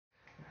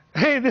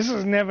Hey, this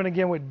is Nevin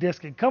again with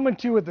Disc-It, coming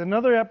to you with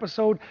another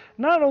episode,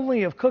 not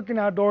only of Cooking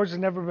Outdoors Has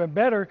Never Been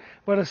Better,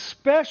 but a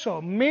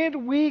special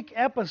midweek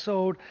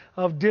episode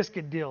of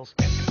Disc-It Deals.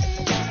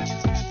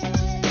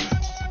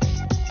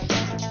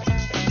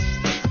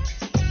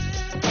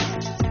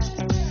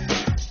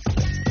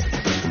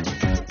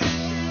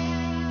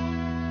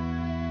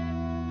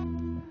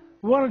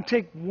 We want to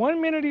take 1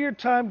 minute of your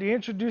time to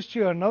introduce to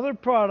you another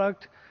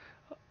product,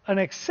 an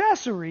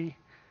accessory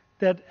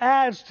that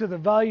adds to the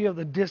value of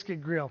the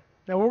Disc-It grill.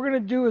 Now what we're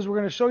going to do is we're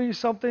going to show you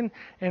something,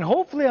 and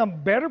hopefully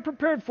I'm better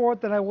prepared for it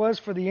than I was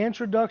for the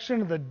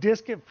introduction of the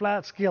Disc-It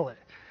flat skillet.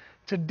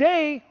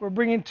 Today we're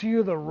bringing to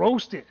you the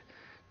Roast-It.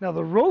 Now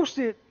the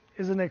Roast-It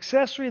is an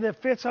accessory that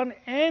fits on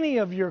any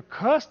of your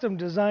custom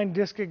designed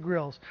Disc-It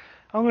grills.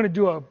 I'm going to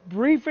do a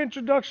brief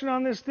introduction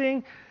on this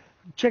thing.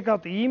 Check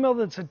out the email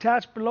that's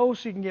attached below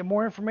so you can get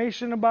more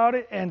information about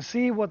it and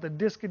see what the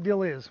Disc-It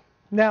deal is.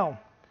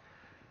 Now,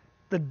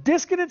 the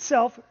Disc-It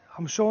itself,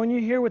 I'm showing you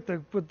here with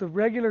the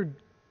regular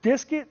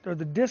Disc-It or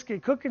the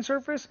Disc-It cooking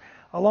surface,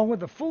 along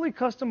with the fully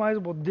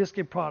customizable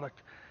Disc-It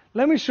product.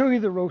 Let me show you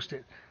the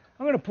Roast-It.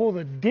 I'm going to pull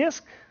the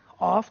disc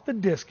off the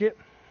Disc-It,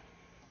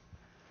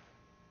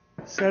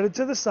 set it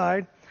to the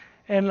side,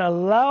 and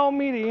allow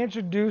me to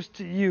introduce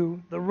to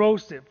you the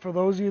Roast-It for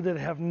those of you that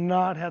have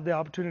not had the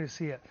opportunity to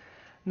see it.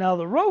 Now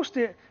the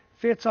Roast-It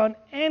fits on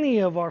any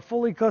of our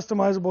fully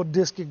customizable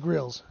Disc-It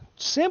grills,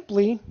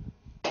 simply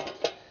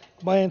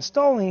by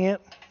installing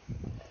it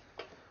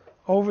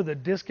over the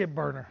Disc-It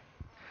burner.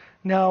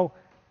 Now,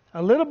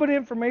 a little bit of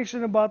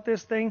information about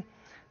this thing.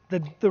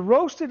 The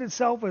Roast-It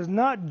itself is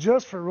not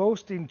just for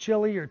roasting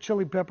chili or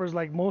chili peppers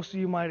like most of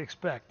you might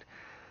expect.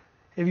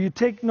 If you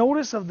take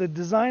notice of the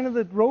design of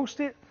the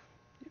Roast-It,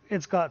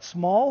 it's got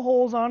small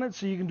holes on it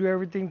so you can do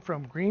everything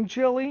from green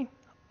chili,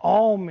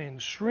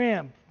 almonds,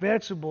 shrimp,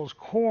 vegetables,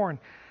 corn,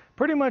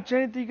 pretty much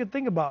anything you can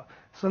think about.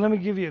 So let me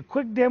give you a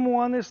quick demo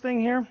on this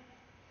thing here.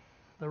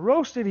 The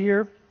Roast-It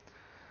here,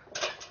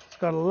 it's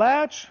got a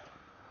latch,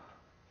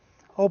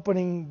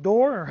 opening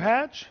door or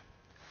hatch.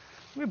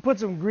 Let me put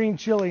some green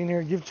chili in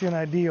here and give you an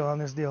idea on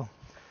this deal.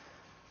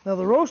 Now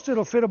the Roast-It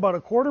will fit about a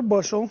 1/4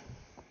 bushel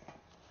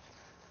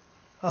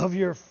of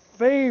your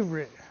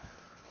favorite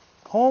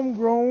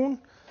homegrown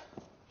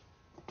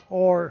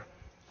or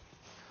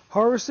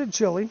harvested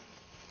chili.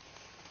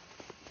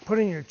 Put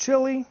in your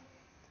chili,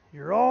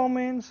 your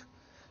almonds,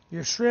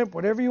 your shrimp,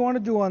 whatever you want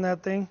to do on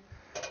that thing.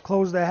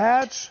 Close the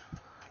hatch,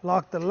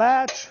 lock the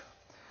latch,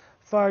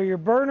 fire your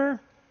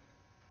burner,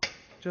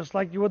 just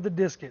like you would the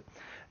Disc-It.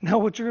 Now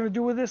what you're going to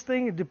do with this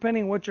thing,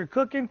 depending on what you're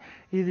cooking,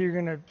 either you're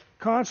going to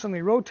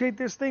constantly rotate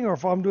this thing, or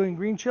if I'm doing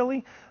green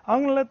chili, I'm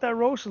going to let that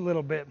roast a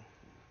little bit,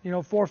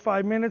 4 or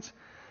 5 minutes.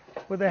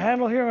 With the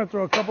handle here, I'm going to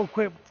throw a couple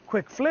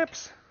quick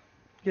flips,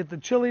 get the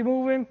chili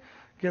moving,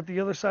 get the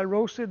other side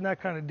roasted, and that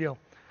kind of deal.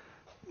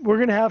 We're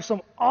going to have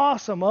some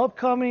awesome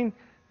upcoming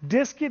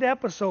Disc-It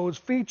episodes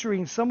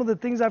featuring some of the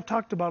things I've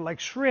talked about, like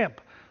shrimp,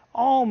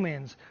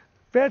 almonds,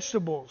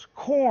 vegetables,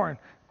 corn,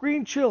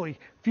 green chili.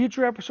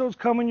 Future episodes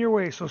coming your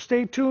way. So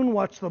stay tuned,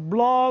 watch the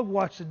blog,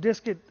 watch the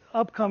Disc-It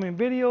upcoming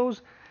videos.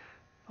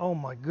 Oh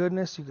my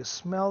goodness, you can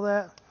smell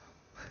that.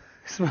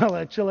 Smell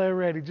that chili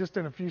already, just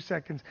in a few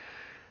seconds.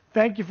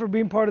 Thank you for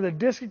being part of the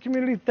Disc-It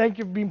community. Thank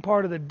you for being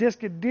part of the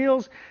Disc-It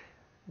deals.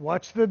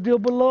 Watch the deal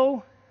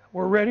below.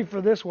 We're ready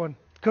for this one.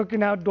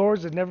 Cooking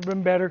Outdoors Has Never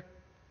Been Better.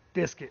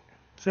 Disc-It.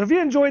 So if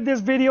you enjoyed this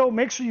video,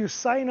 make sure you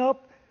sign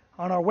up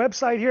on our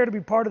website here to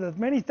be part of the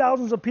many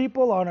thousands of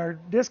people on our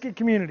Disc-It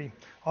community.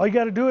 All you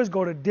got to do is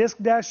go to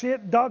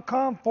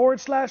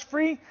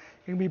disc-it.com/free. You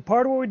can be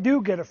part of what we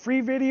do, get a free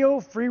video,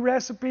 free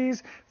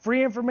recipes,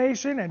 free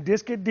information, and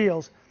Disc-It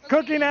deals.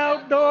 Cooking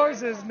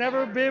Outdoors Has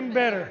Never Been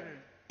Better.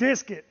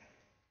 Disc-It.